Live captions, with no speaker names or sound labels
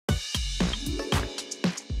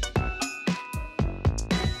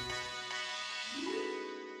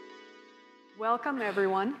Welcome,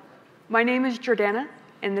 everyone. My name is Jordanna,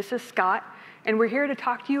 and this is Scott, and we're here to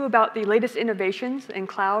talk to you about the latest innovations in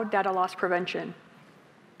cloud data loss prevention.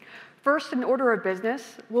 First, in order of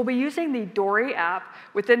business, we'll be using the Dory app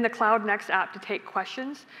within the Cloud Next app to take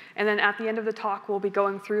questions, and then at the end of the talk, we'll be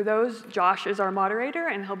going through those. Josh is our moderator,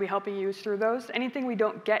 and he'll be helping you through those. Anything we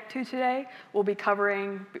don't get to today, we'll be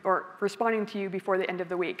covering or responding to you before the end of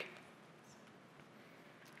the week.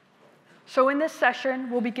 So in this session,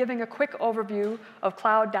 we'll be giving a quick overview of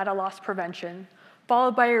cloud data loss prevention,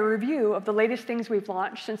 followed by a review of the latest things we've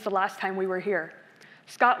launched since the last time we were here.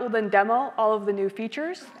 Scott will then demo all of the new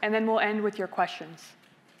features, and then we'll end with your questions.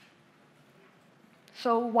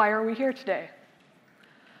 So why are we here today?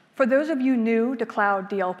 For those of you new to Cloud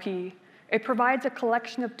DLP, it provides a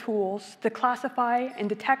collection of tools to classify and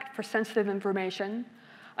detect for sensitive information,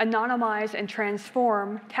 anonymize and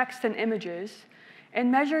transform text and images, and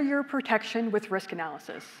measure your protection with risk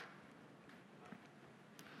analysis.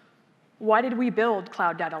 Why did we build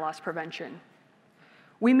cloud data loss prevention?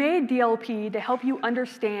 We made DLP to help you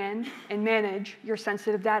understand and manage your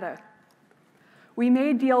sensitive data. We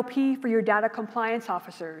made DLP for your data compliance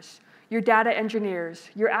officers, your data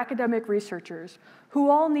engineers, your academic researchers, who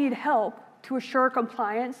all need help to assure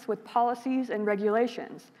compliance with policies and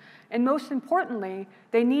regulations. And most importantly,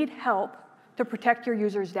 they need help to protect your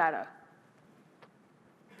users' data.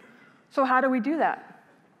 So how do we do that?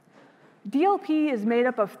 DLP is made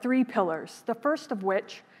up of 3 pillars, the first of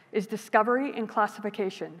which is discovery and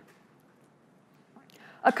classification.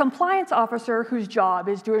 A compliance officer whose job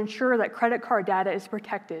is to ensure that credit card data is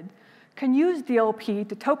protected can use DLP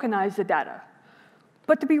to tokenize the data.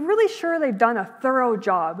 But to be really sure they've done a thorough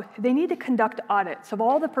job, they need to conduct audits of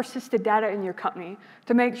all the persisted data in your company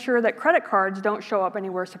to make sure that credit cards don't show up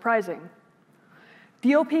anywhere surprising.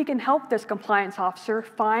 DLP can help this compliance officer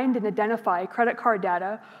find and identify credit card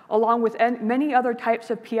data along with many other types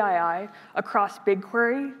of PII across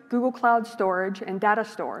BigQuery, Google Cloud Storage, and Data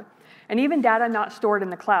Store, and even data not stored in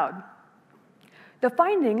the cloud. The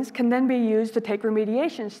findings can then be used to take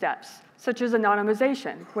remediation steps, such as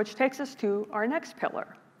anonymization, which takes us to our next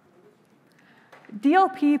pillar.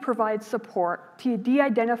 DLP provides support to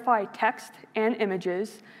de-identify text and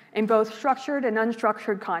images in both structured and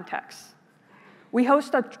unstructured contexts. We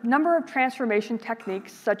host a number of transformation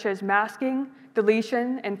techniques such as masking,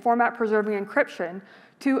 deletion, and format-preserving encryption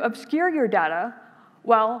to obscure your data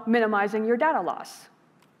while minimizing your data loss.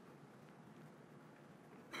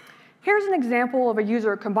 Here's an example of a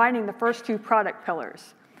user combining the first 2 product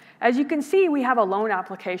pillars. As you can see, we have a loan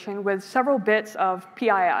application with several bits of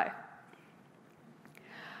PII.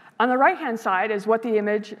 On the right-hand side is what the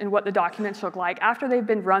image and what the documents look like after they've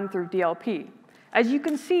been run through DLP. As you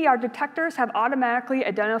can see, our detectors have automatically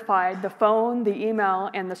identified the phone, the email,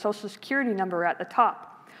 and the social security number at the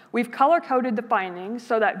top. We've color-coded the findings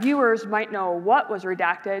so that viewers might know what was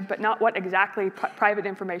redacted, but not what exactly private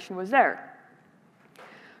information was there.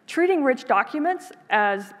 Treating rich documents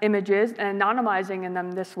as images and anonymizing in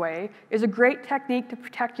them this way is a great technique to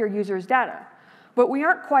protect your users' data. But we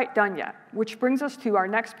aren't quite done yet, which brings us to our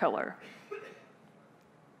next pillar.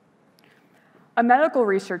 A medical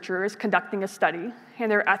researcher is conducting a study, and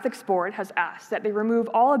their ethics board has asked that they remove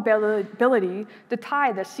all ability to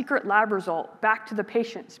tie the secret lab result back to the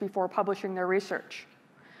patients before publishing their research.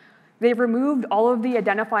 They've removed all of the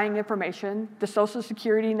identifying information, the social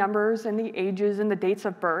security numbers and the ages and the dates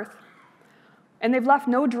of birth, and they've left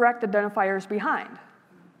no direct identifiers behind.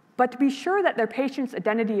 But to be sure that their patient's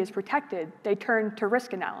identity is protected, they turn to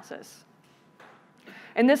risk analysis.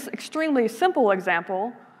 In this extremely simple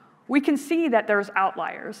example, we can see that there's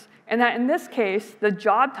outliers, and that in this case, the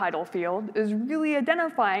job title field is really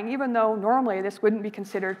identifying, even though normally this wouldn't be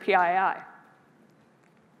considered PII.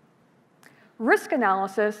 Risk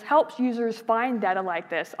analysis helps users find data like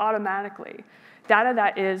this automatically, data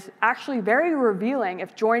that is actually very revealing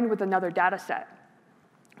if joined with another data set.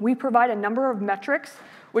 We provide a number of metrics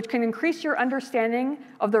which can increase your understanding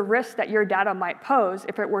of the risk that your data might pose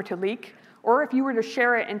if it were to leak, or if you were to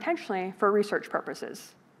share it intentionally for research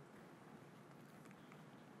purposes.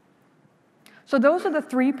 So those are the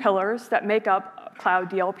 3 pillars that make up Cloud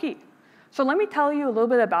DLP. So let me tell you a little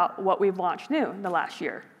bit about what we've launched new in the last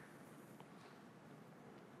year.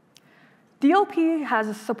 DLP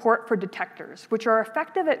has support for detectors, which are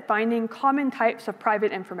effective at finding common types of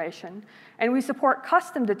private information, and we support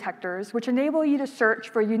custom detectors, which enable you to search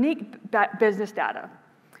for unique business data.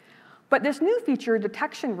 But this new feature,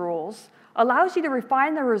 detection rules, allows you to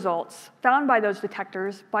refine the results found by those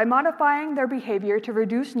detectors by modifying their behavior to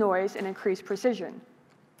reduce noise and increase precision.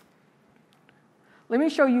 Let me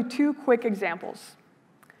show you 2 quick examples.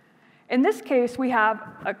 In this case, we have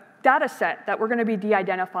a data set that we're going to be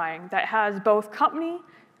de-identifying that has both company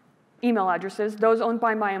email addresses, those owned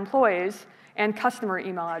by my employees, and customer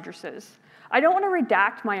email addresses. I don't want to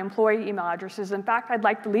redact my employee email addresses. In fact, I'd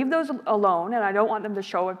like to leave those alone, and I don't want them to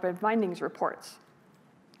show up in findings reports.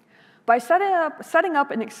 By setting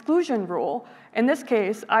up an exclusion rule, in this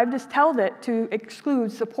case, I've just told it to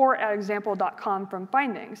exclude support@example.com from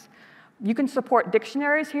findings. You can support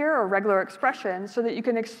dictionaries here or regular expressions so that you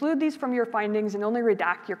can exclude these from your findings and only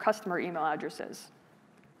redact your customer email addresses.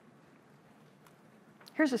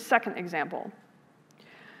 Here's a second example.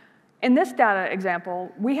 In this data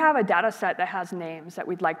example, we have a data set that has names that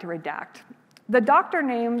we'd like to redact. The doctor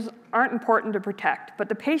names aren't important to protect, but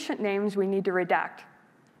the patient names we need to redact.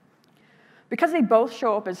 Because they both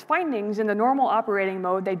show up as findings in the normal operating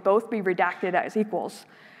mode, they'd both be redacted as equals.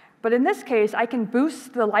 But in this case, I can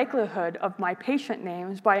boost the likelihood of my patient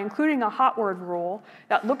names by including a hot word rule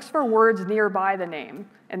that looks for words nearby the name,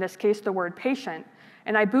 in this case, the word patient.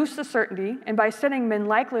 And I boost the certainty, and by setting min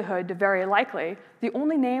likelihood to very likely, the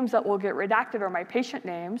only names that will get redacted are my patient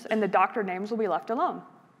names, and the doctor names will be left alone.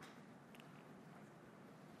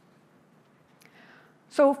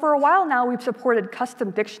 So for a while now, we've supported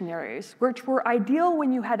custom dictionaries, which were ideal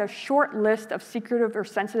when you had a short list of secretive or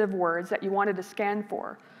sensitive words that you wanted to scan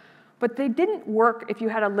for. But they didn't work if you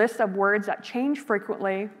had a list of words that changed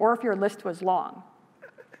frequently or if your list was long.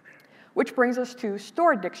 Which brings us to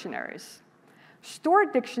stored dictionaries.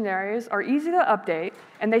 Stored dictionaries are easy to update,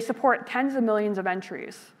 and they support tens of millions of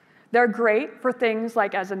entries. They're great for things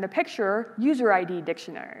like, as in the picture, user ID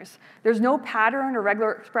dictionaries. There's no pattern or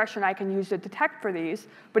regular expression I can use to detect for these,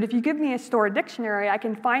 but if you give me a stored dictionary, I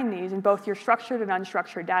can find these in both your structured and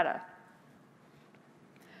unstructured data.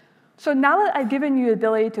 So now that I've given you the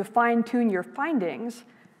ability to fine-tune your findings,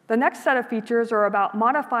 the next set of features are about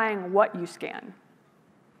modifying what you scan.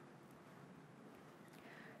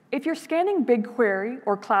 If you're scanning BigQuery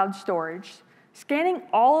or cloud storage, scanning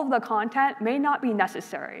all of the content may not be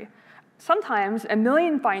necessary. Sometimes a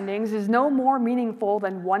million findings is no more meaningful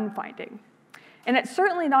than one finding. And it's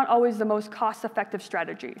certainly not always the most cost-effective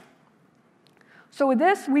strategy. So with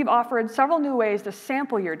this, we've offered several new ways to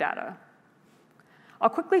sample your data. I'll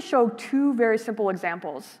quickly show two very simple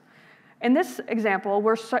examples. In this example,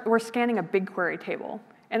 we're scanning a BigQuery table.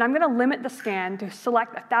 And I'm going to limit the scan to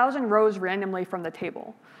select 1,000 rows randomly from the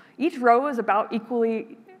table. Each row is about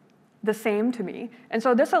equally the same to me. And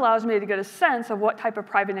so this allows me to get a sense of what type of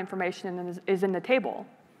private information is in the table.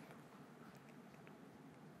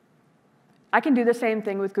 I can do the same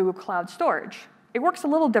thing with Google Cloud Storage. It works a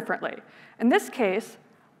little differently. In this case,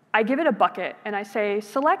 I give it a bucket, and I say,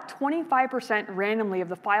 select 25% randomly of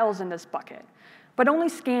the files in this bucket, but only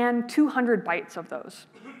scan 200 bytes of those.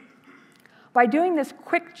 By doing this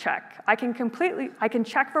quick check, I can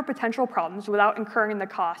check for potential problems without incurring the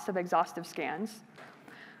cost of exhaustive scans.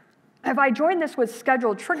 If I join this with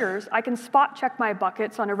scheduled triggers, I can spot check my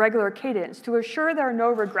buckets on a regular cadence to assure there are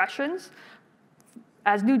no regressions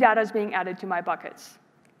as new data is being added to my buckets.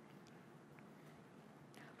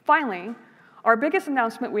 Finally, our biggest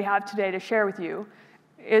announcement we have today to share with you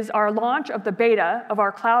is our launch of the beta of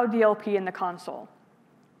our Cloud DLP in the console.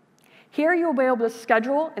 Here you'll be able to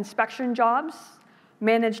schedule inspection jobs,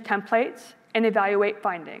 manage templates, and evaluate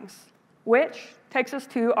findings, which takes us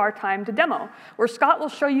to our time to demo, where Scott will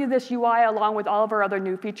show you this UI along with all of our other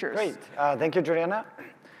new features. Great. Thank you, Jordanna.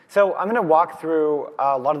 So I'm going to walk through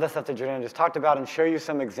a lot of the stuff that Jordanna just talked about and show you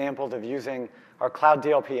some examples of using our Cloud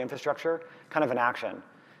DLP infrastructure kind of in action.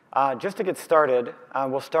 Just to get started,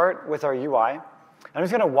 we'll start with our UI. I'm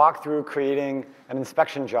just going to walk through creating an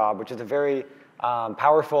inspection job, which is a very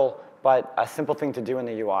powerful but a simple thing to do in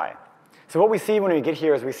the UI. So what we see when we get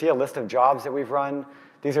here is we see a list of jobs that we've run.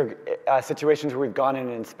 These are situations where we've gone in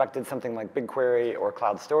and inspected something like BigQuery or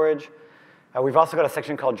cloud storage. We've also got a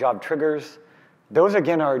section called job triggers. Those,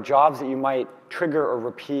 again, are jobs that you might trigger or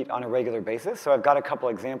repeat on a regular basis. So I've got a couple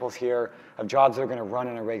examples here of jobs that are going to run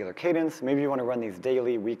in a regular cadence. Maybe you want to run these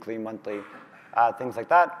daily, weekly, monthly, things like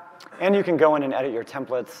that. And you can go in and edit your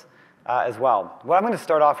templates as well. What I'm going to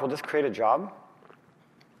start off, we'll just create a job.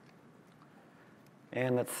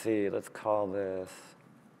 And let's see, let's call this.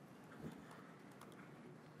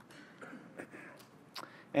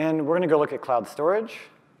 And we're going to go look at cloud storage.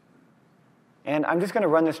 And I'm just going to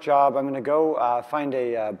run this job. I'm going to go find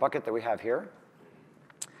a bucket that we have here,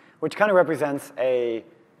 which kind of represents a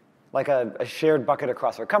shared bucket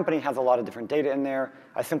across our company, has a lot of different data in there.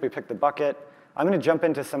 I simply pick the bucket. I'm going to jump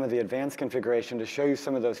into some of the advanced configuration to show you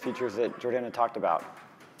some of those features that Jordanna talked about.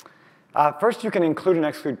 First, you can include and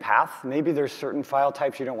exclude paths. Maybe there's certain file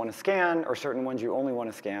types you don't want to scan or certain ones you only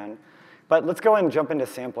want to scan. But let's go ahead and jump into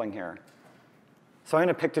sampling here. So I'm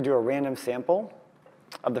going to pick to do a random sample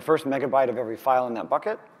of the first megabyte of every file in that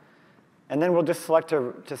bucket. And then we'll just select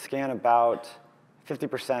to scan about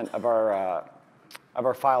 50% of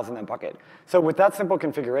our files in that bucket. So with that simple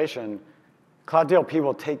configuration, Cloud DLP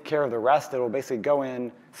will take care of the rest. It will basically go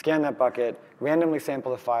in, scan that bucket, randomly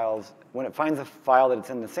sample the files. When it finds a file that it's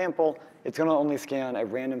in the sample, it's going to only scan a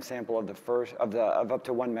random sample of of up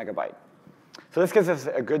to 1 megabyte. So this gives us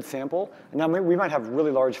a good sample. And now we might have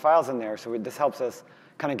really large files in there, so this helps us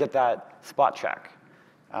kind of get that spot check.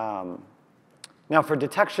 Now for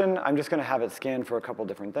detection, I'm just going to have it scan for a couple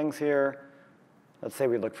different things here. Let's say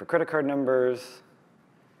we look for credit card numbers,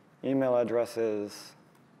 email addresses.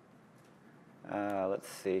 Let's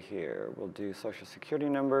see here. We'll do social security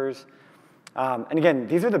numbers. And again,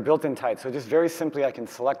 these are the built-in types. So just very simply, I can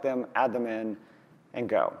select them, add them in, and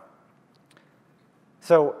go.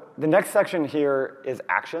 So the next section here is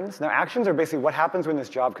actions. Now actions are basically what happens when this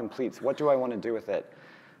job completes. What do I want to do with it?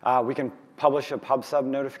 We can publish a pub/sub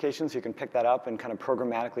notification, so you can pick that up and kind of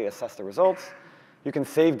programmatically assess the results. You can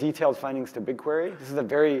save detailed findings to BigQuery. This is a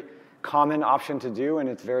very common option to do, and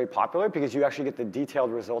it's very popular because you actually get the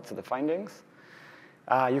detailed results of the findings.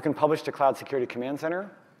 You can publish to Cloud Security Command Center.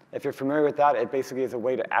 If you're familiar with that, it basically is a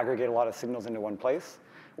way to aggregate a lot of signals into one place,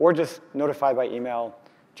 or just notify by email,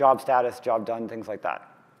 job status, job done, things like that.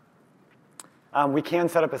 We can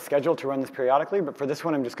set up a schedule to run this periodically, but for this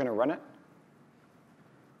one, I'm just going to run it.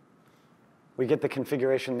 We get the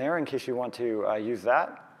configuration there in case you want to use that,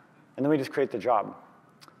 and then we just create the job.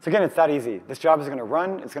 So again, it's that easy. This job is going to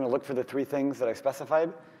run. It's going to look for the 3 things that I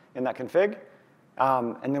specified in that config,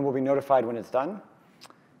 and then we'll be notified when it's done.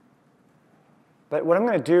 But what I'm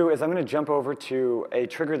going to do is I'm going to jump over to a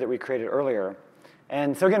trigger that we created earlier.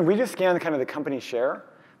 And so again, we just scanned kind of the company share,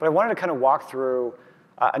 but I wanted to kind of walk through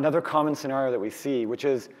another common scenario that we see, which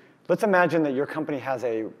is, let's imagine that your company has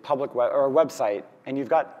a public or a website, and you've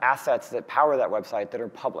got assets that power that website that are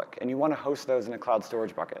public, and you want to host those in a cloud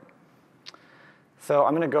storage bucket. So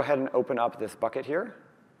I'm going to go ahead and open up this bucket here.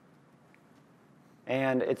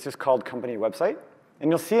 And it's just called company website.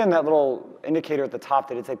 And you'll see in that little indicator at the top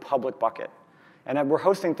that it's a public bucket. And we're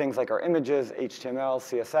hosting things like our images, HTML,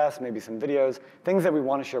 CSS, maybe some videos, things that we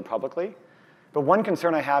want to share publicly. But one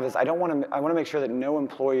concern I have is I want to make sure that no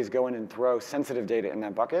employees go in and throw sensitive data in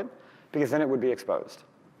that bucket, because then it would be exposed.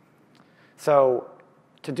 So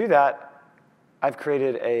to do that, I've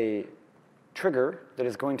created a trigger that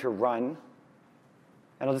is going to run.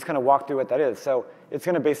 And I'll just kind of walk through what that is. So it's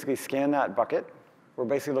going to basically scan that bucket. We're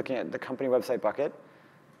basically looking at the company website bucket.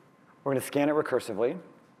 We're going to scan it recursively.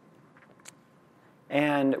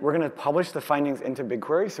 And we're going to publish the findings into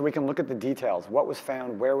BigQuery so we can look at the details. What was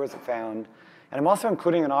found? Where was it found? And I'm also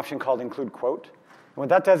including an option called include quote. And what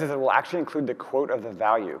that does is it will actually include the quote of the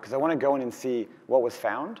value, because I want to go in and see what was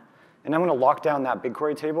found. And I'm going to lock down that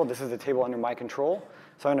BigQuery table. This is the table under my control.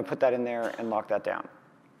 So I'm going to put that in there and lock that down.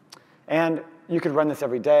 And you could run this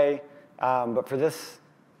every day. But for this,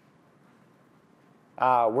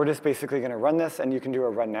 we're just basically going to run this, and you can do a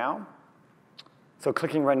run now. So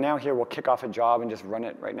clicking run now here will kick off a job and just run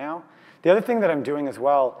it right now. The other thing that I'm doing as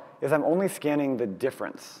well is I'm only scanning the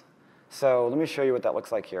difference. So let me show you what that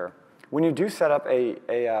looks like here. When you do set up a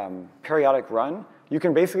periodic run, you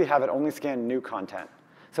can basically have it only scan new content.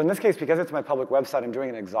 So in this case, because it's my public website, I'm doing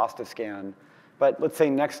an exhaustive scan. But let's say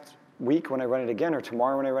next week when I run it again, or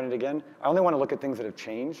tomorrow when I run it again, I only want to look at things that have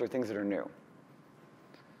changed or things that are new.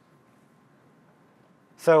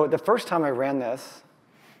 So the first time I ran this,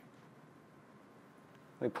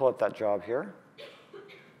 let me pull up that job here.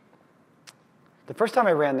 The first time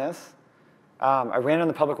I ran this, I ran it on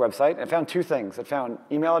the public website. I found 2 things. I found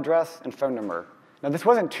email address and phone number. Now, this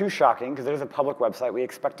wasn't too shocking, because it is a public website. We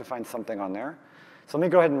expect to find something on there. So let me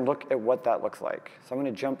go ahead and look at what that looks like. So I'm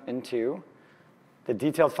going to jump into the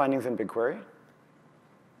detailed findings in BigQuery.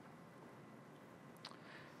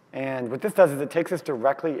 And what this does is it takes us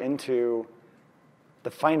directly into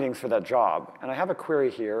the findings for that job. And I have a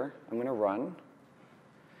query here I'm going to run.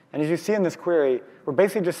 And as you see in this query, we're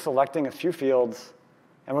basically just selecting a few fields,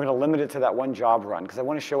 and we're going to limit it to that one job run, because I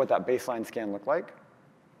want to show what that baseline scan looked like.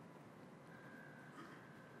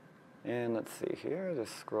 And let's see here,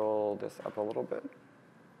 just scroll this up a little bit.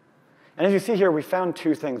 And as you see here, we found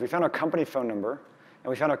 2 things. We found our company phone number, and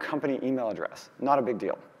we found our company email address. Not a big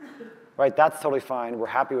deal. Right? That's totally fine. We're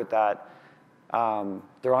happy with that.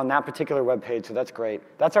 They're on that particular web page, so that's great.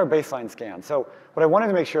 That's our baseline scan. So what I wanted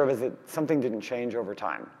to make sure of is that something didn't change over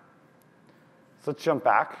time. So let's jump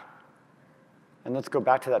back, and let's go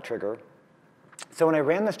back to that trigger. So when I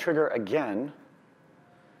ran this trigger again,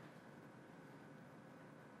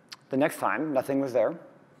 the next time, nothing was there.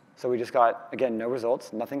 So we just got, again, no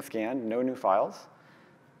results, nothing scanned, no new files.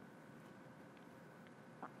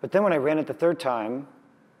 But then when I ran it the third time,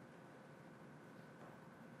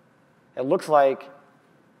 it looks like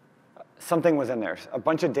something was in there. A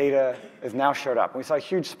bunch of data is now showed up. We saw a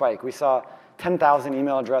huge spike. We saw 10,000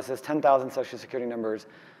 email addresses, 10,000 social security numbers.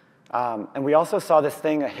 And we also saw this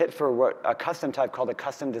thing, a hit for a custom type called a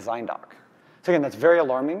custom design doc. So again, that's very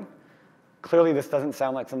alarming. Clearly, this doesn't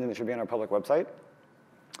sound like something that should be on our public website.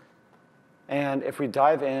 And if we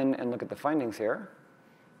dive in and look at the findings here,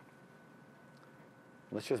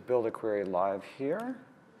 let's just build a query live here.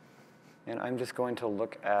 And I'm just going to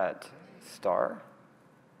look at star.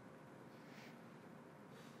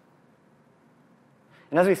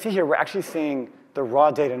 And as we see here, we're actually seeing the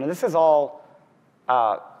raw data. Now, this is all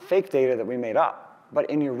fake data that we made up. But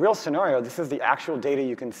in your real scenario, this is the actual data.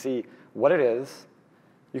 You can see what it is.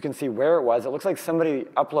 You can see where it was. It looks like somebody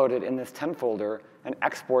uploaded in this temp folder an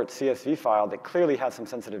export CSV file that clearly has some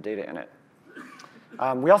sensitive data in it.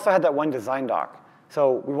 We also had that one design doc.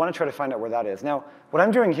 So we want to try to find out where that is. Now, what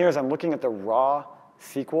I'm doing here is I'm looking at the raw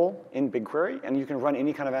SQL in BigQuery. And you can run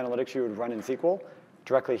any kind of analytics you would run in SQL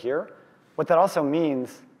directly here. What that also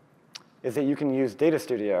means is that you can use Data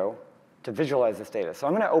Studio to visualize this data. So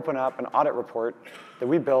I'm going to open up an audit report that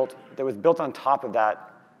we built that was built on top of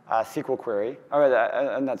that SQL query, or that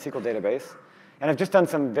SQL database. And I've just done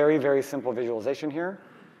some very, very simple visualization here.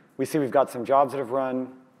 We see we've got some jobs that have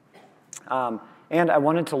run. And I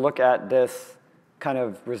wanted to look at this kind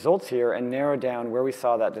of results here and narrow down where we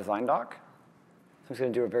saw that design doc. So I'm just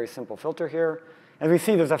going to do a very simple filter here. And we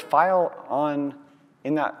see there's a file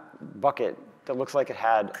in that bucket that looks like it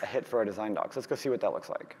had a hit for a design doc. So let's go see what that looks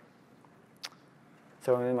like.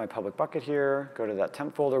 So I'm in my public bucket here, go to that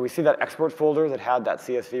temp folder. We see that export folder that had that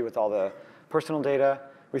CSV with all the personal data.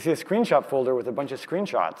 We see a screenshot folder with a bunch of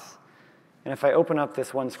screenshots. And if I open up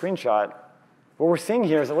this one screenshot, what we're seeing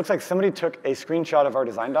here is it looks like somebody took a screenshot of our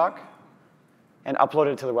design doc and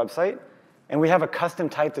uploaded it to the website. And we have a custom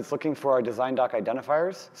type that's looking for our design doc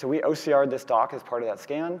identifiers. So we OCR'd this doc as part of that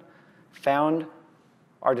scan, found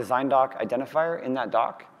our design doc identifier in that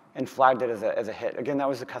doc, and flagged it as a hit. Again, that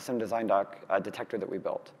was a custom design doc detector that we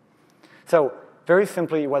built. So very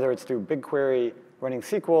simply, whether it's through BigQuery, running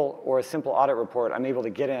SQL, or a simple audit report, I'm able to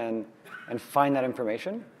get in and find that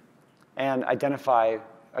information and identify,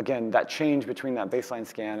 again, that change between that baseline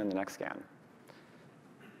scan and the next scan.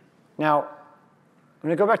 Now, I'm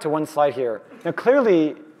going to go back to one slide here. Now,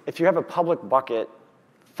 clearly, if you have a public bucket,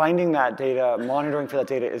 finding that data, monitoring for that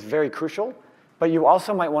data is very crucial. But you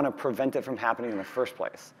also might want to prevent it from happening in the first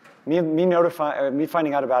place. Me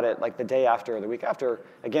finding out about it like the day after or the week after,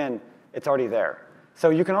 again, it's already there. So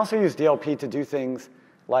you can also use DLP to do things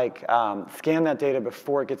like scan that data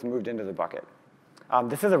before it gets moved into the bucket.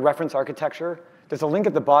 This is a reference architecture. There's a link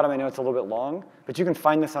at the bottom. I know it's a little bit long, but you can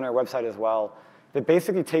find this on our website as well. That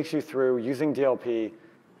basically takes you through using DLP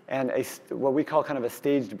and what we call kind of a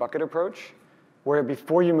staged bucket approach, where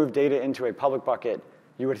before you move data into a public bucket,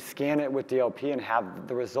 you would scan it with DLP and have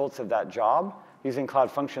the results of that job using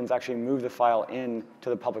Cloud Functions actually move the file in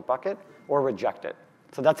to the public bucket or reject it.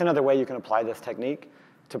 So that's another way you can apply this technique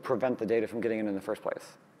to prevent the data from getting in the first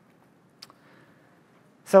place.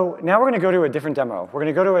 So now we're going to go to a different demo. We're going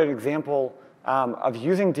to go to an example of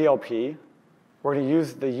using DLP. We're going to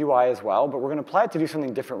use the UI as well, but we're going to apply it to do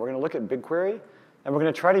something different. We're going to look at BigQuery, and we're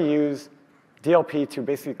going to try to use DLP to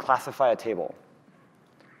basically classify a table.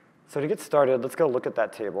 So to get started, let's go look at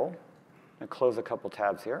that table and close a couple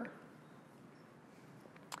tabs here.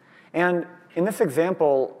 And in this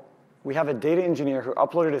example, we have a data engineer who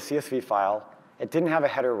uploaded a CSV file. It didn't have a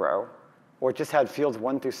header row, or it just had fields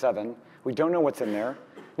 1 through 7. We don't know what's in there.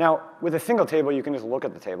 Now, with a single table, you can just look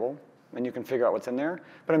at the table, and you can figure out what's in there.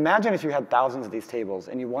 But imagine if you had thousands of these tables,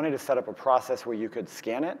 and you wanted to set up a process where you could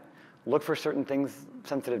scan it, look for certain things,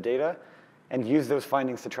 sensitive data, and use those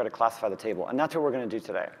findings to try to classify the table. And that's what we're going to do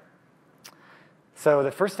today. So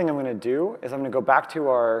the first thing I'm going to do is I'm going to go back to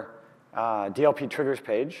our DLP triggers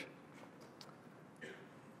page.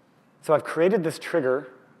 So I've created this trigger,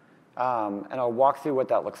 and I'll walk through what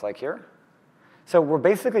that looks like here. So we're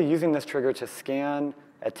basically using this trigger to scan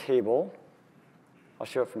a table. I'll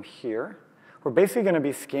show it from here. We're basically going to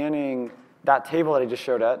be scanning that table that I just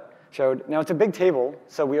showed. Now, it's a big table,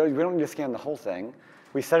 so we don't need to scan the whole thing.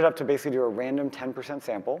 We set it up to basically do a random 10%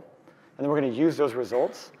 sample, and then we're going to use those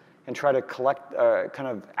results and try to collect, kind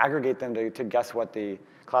of aggregate them to guess what the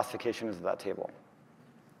classification is of that table.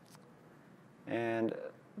 And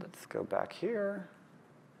let's go back here.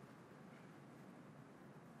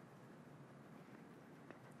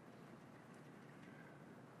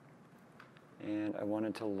 And I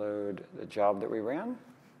wanted to load the job that we ran.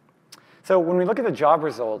 So when we look at the job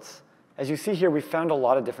results, as you see here, we found a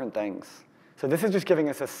lot of different things. So this is just giving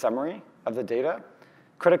us a summary of the data: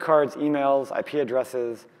 credit cards, emails, IP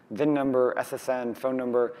addresses, VIN number, SSN, phone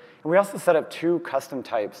number. And we also set up 2 custom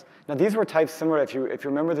types. Now, these were types similar, if you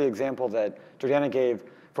remember the example that Jordanna gave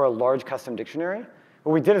for a large custom dictionary.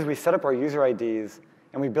 What we did is we set up our user IDs,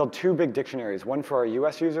 and we built 2 big dictionaries, one for our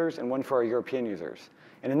US users and one for our European users.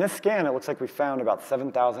 And in this scan, it looks like we found about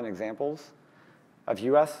 7,000 examples of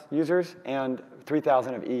US users and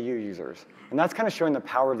 3,000 of EU users. And that's kind of showing the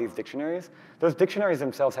power of these dictionaries. Those dictionaries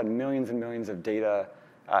themselves had millions and millions of data,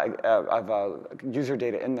 user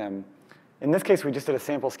data in them. In this case, we just did a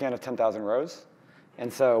sample scan of 10,000 rows.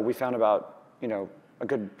 And so we found about a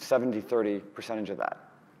good 70-30% of that.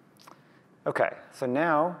 OK, so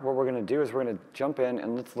now what we're going to do is we're going to jump in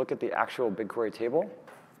and let's look at the actual BigQuery table.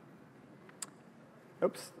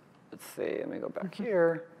 Oops, let's see, let me go back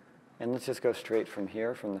here. And let's just go straight from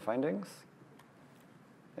here, from the findings.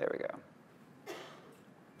 There we go.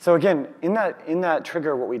 So again, in that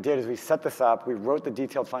trigger, what we did is we set this up. We wrote the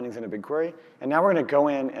detailed findings into BigQuery. And now we're going to go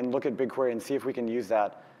in and look at BigQuery and see if we can use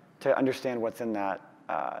that to understand what's in that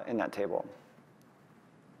table.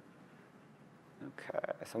 OK,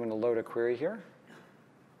 so I'm going to load a query here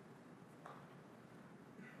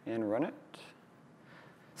and run it.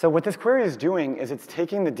 So what this query is doing is it's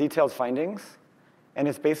taking the detailed findings, and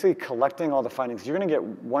it's basically collecting all the findings. You're going to get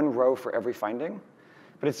 1 row for every finding.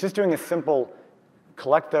 But it's just doing a simple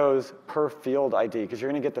collect those per field ID, because you're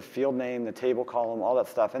going to get the field name, the table column, all that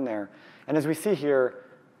stuff in there. And as we see here,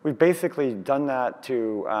 we've basically done that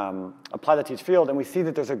to apply that to each field. And we see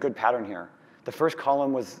that there's a good pattern here. The first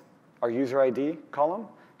column was our user ID column,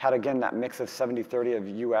 had, again, that mix of 70-30 of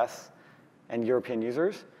US and European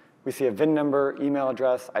users. We see a VIN number, email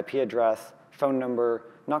address, IP address, phone number,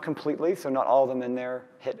 not completely, so not all of them in there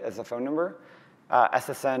hit as a phone number,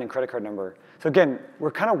 SSN and credit card number. So again,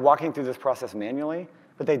 we're kind of walking through this process manually.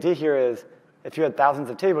 What they did here is, if you had thousands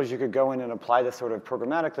of tables, you could go in and apply this sort of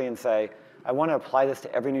programmatically and say, I want to apply this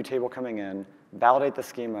to every new table coming in, validate the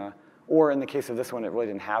schema, or in the case of this one, it really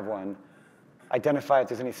didn't have one, identify if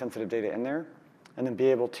there's any sensitive data in there, and then be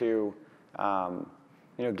able to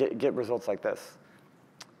get results like this.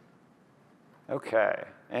 OK,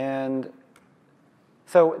 and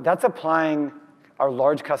so that's applying our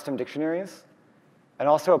large custom dictionaries and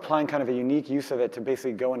also applying kind of a unique use of it to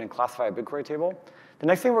basically go in and classify a BigQuery table. The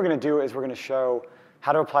next thing we're going to do is we're going to show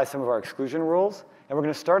how to apply some of our exclusion rules. And we're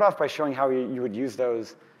going to start off by showing how you would use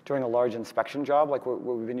those during a large inspection job, like what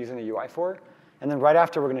we've been using the UI for. And then right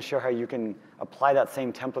after, we're going to show how you can apply that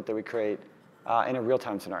same template that we create in a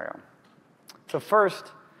real-time scenario. So first,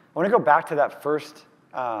 I want to go back to that first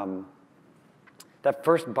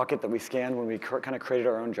bucket that we scanned when we kind of created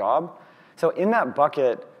our own job. So in that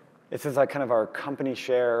bucket, this is like kind of our company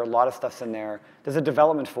share, a lot of stuff's in there. There's a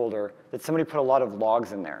development folder that somebody put a lot of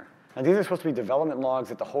logs in there. And these are supposed to be development logs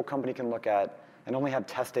that the whole company can look at and only have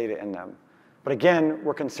test data in them. But again,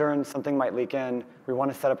 we're concerned something might leak in. We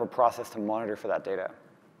want to set up a process to monitor for that data.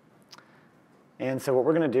 And so what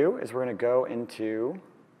we're going to do is we're going to go into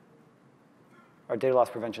our data loss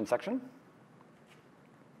prevention section.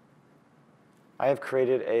 I have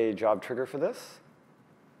created a job trigger for this.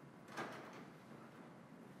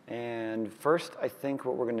 And first, I think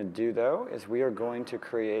what we're going to do, though, is we are going to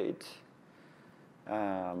create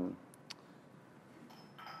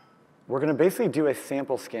we're going to basically do a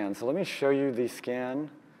sample scan. So let me show you the scan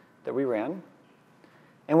that we ran.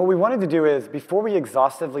 And what we wanted to do is, before we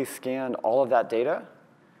exhaustively scanned all of that data,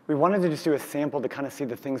 we wanted to just do a sample to kind of see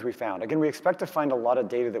the things we found. Again, we expect to find a lot of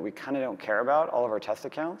data that we kind of don't care about, all of our test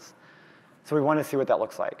accounts. So we want to see what that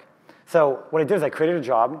looks like. So what I did is I created a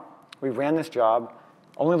job. We ran this job,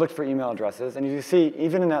 only looked for email addresses. And as you see,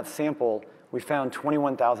 even in that sample, we found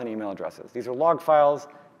 21,000 email addresses. These are log files.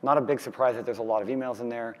 Not a big surprise that there's a lot of emails in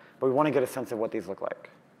there, but we want to get a sense of what these look like.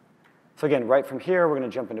 So again, right from here, we're going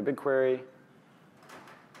to jump into BigQuery.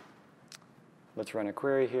 Let's run a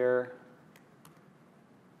query here,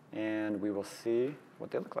 and we will see what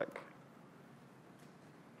they look like.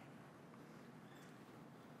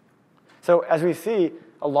 So as we see,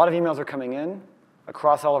 a lot of emails are coming in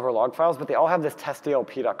across all of our log files, but they all have this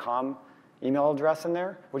testdlp.com email address in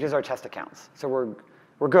there, which is our test accounts. So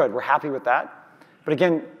we're good. We're happy with that. But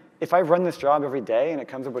again, if I run this job every day and it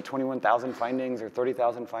comes up with 21,000 findings or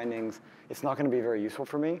 30,000 findings, it's not going to be very useful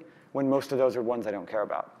for me when most of those are ones I don't care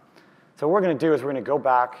about. So what we're going to do is we're going to go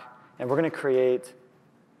back and we're going to create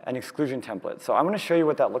an exclusion template. So I'm going to show you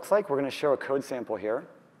what that looks like. We're going to show a code sample here.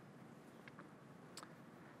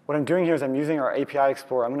 What I'm doing here is I'm using our API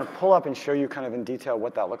Explorer. I'm going to pull up and show you kind of in detail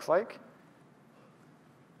what that looks like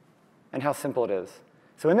and how simple it is.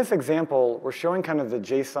 So in this example, we're showing kind of the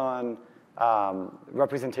JSON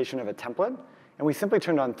representation of a template. And we simply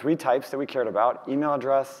turned on 3 types that we cared about: email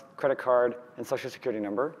address, credit card, and social security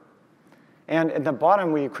number. And at the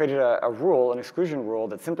bottom, we created a rule, an exclusion rule,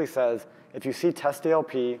 that simply says, if you see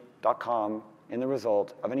testdlp.com in the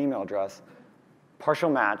result of an email address, partial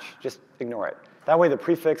match, just ignore it. That way, the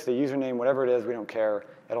prefix, the username, whatever it is, we don't care.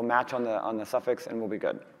 It'll match on the suffix, and we'll be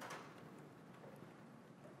good.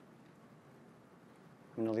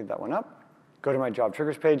 I'm going to leave that one up. Go to my job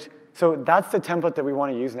triggers page. So that's the template that we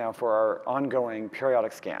want to use now for our ongoing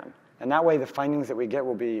periodic scan. And that way, the findings that we get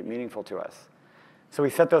will be meaningful to us. So we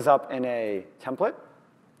set those up in a template,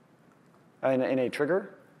 in a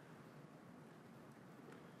trigger.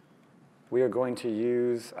 We are going to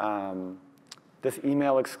use this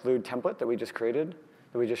email exclude template that we just created,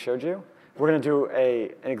 that we just showed you. We're going to do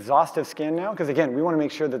an exhaustive scan now, because again, we want to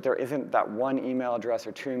make sure that there isn't that one email address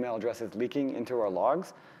or 2 email addresses leaking into our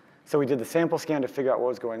logs. So we did the sample scan to figure out what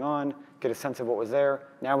was going on, get a sense of what was there.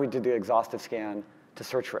 Now we did the exhaustive scan to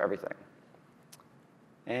search for everything.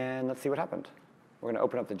 And let's see what happened. We're going to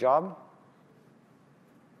open up the job.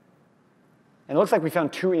 And it looks like we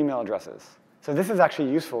found 2 email addresses. So this is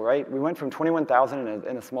actually useful, right? We went from 21,000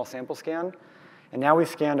 in a small sample scan, and now we've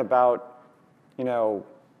scanned about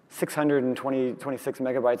 626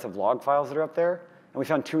 megabytes of log files that are up there, and we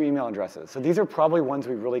found 2 email addresses. So these are probably ones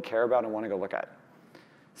we really care about and want to go look at.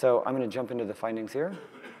 So I'm going to jump into the findings here. And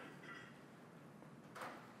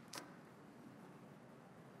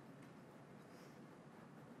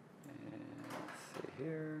let's see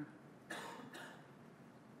here.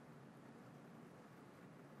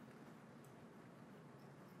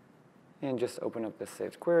 And just open up this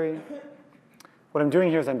saved query. What I'm doing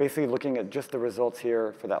here is I'm basically looking at just the results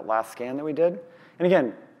here for that last scan that we did. And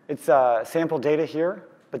again, it's sample data here,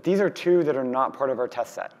 but these are 2 that are not part of our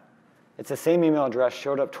test set. It's the same email address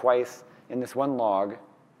showed up twice in this one log,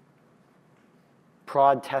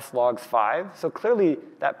 prod test logs 5. So clearly,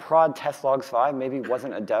 that prod test logs 5 maybe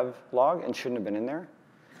wasn't a dev log and shouldn't have been in there.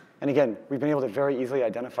 And again, we've been able to very easily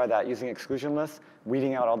identify that using exclusion lists,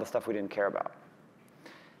 weeding out all the stuff we didn't care about.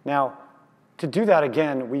 Now, to do that,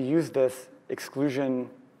 again, we use this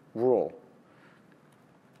exclusion rule.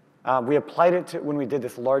 We applied it to when we did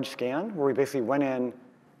this large scan, where we basically went in,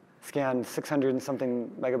 scanned 600 and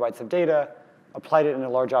something megabytes of data, applied it in a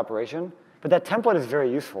large operation. But that template is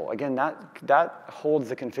very useful. Again, that holds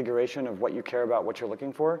the configuration of what you care about, what you're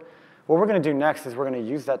looking for. What we're going to do next is we're going to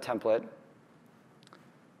use that template,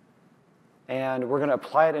 and we're going to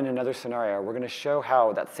apply it in another scenario. We're going to show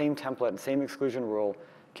how that same template, same exclusion rule,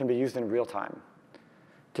 can be used in real time.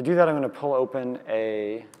 To do that, I'm going to pull open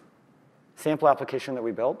a sample application that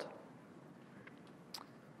we built.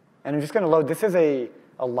 And I'm just going to load. This is a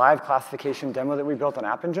live classification demo that we built on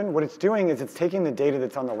App Engine. What it's doing is it's taking the data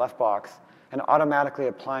that's on the left box and automatically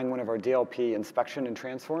applying one of our DLP inspection and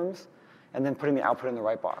transforms, and then putting the output in the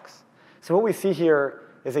right box. So what we see here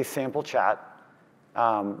is a sample chat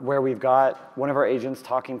where we've got one of our agents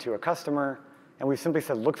talking to a customer, and we've simply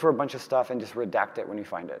said, look for a bunch of stuff and just redact it when you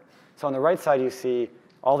find it. So on the right side, you see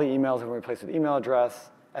all the emails have been replaced with email address,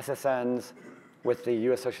 SSNs with the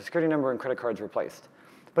US Social Security number, and credit cards replaced.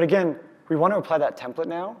 But again, we want to apply that template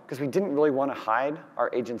now because we didn't really want to hide our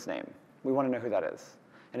agent's name. We want to know who that is.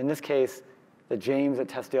 And in this case, the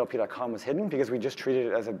james@testdlp.com was hidden because we just treated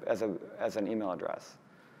it as an email address.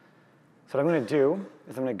 So what I'm going to do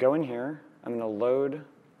is I'm going to go in here. I'm going to load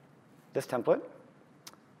this template.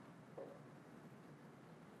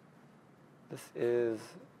 This is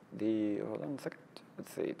the, hold on a second.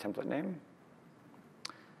 Let's see, template name.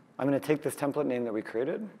 I'm going to take this template name that we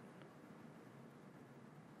created.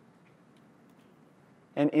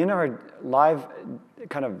 And in our live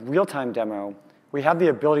kind of real-time demo, we have the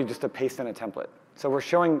ability just to paste in a template. So we're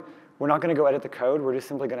showing, we're not going to go edit the code. We're just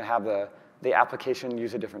simply going to have the application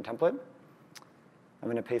use a different template. I'm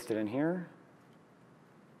going to paste it in here.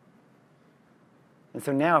 And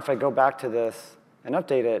so now if I go back to this and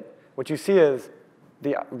update it, what you see is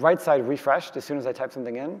the right side refreshed as soon as I type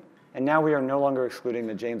something in. And now we are no longer excluding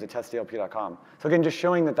the james@testdlp.com. So again, just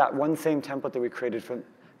showing that that one same template that we created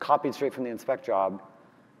copied straight from the inspect job,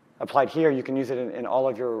 applied here, you can use it in all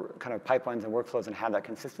of your kind of pipelines and workflows and have that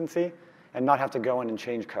consistency and not have to go in and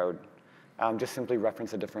change code. Just simply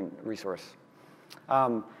reference a different resource.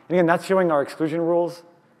 And again, that's showing our exclusion rules.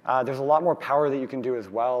 There's a lot more power that you can do as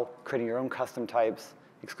well, creating your own custom types,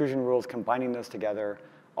 exclusion rules, combining those together.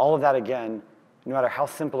 All of that, again, no matter how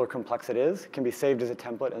simple or complex it is, can be saved as a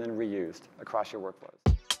template and then reused across your workflows.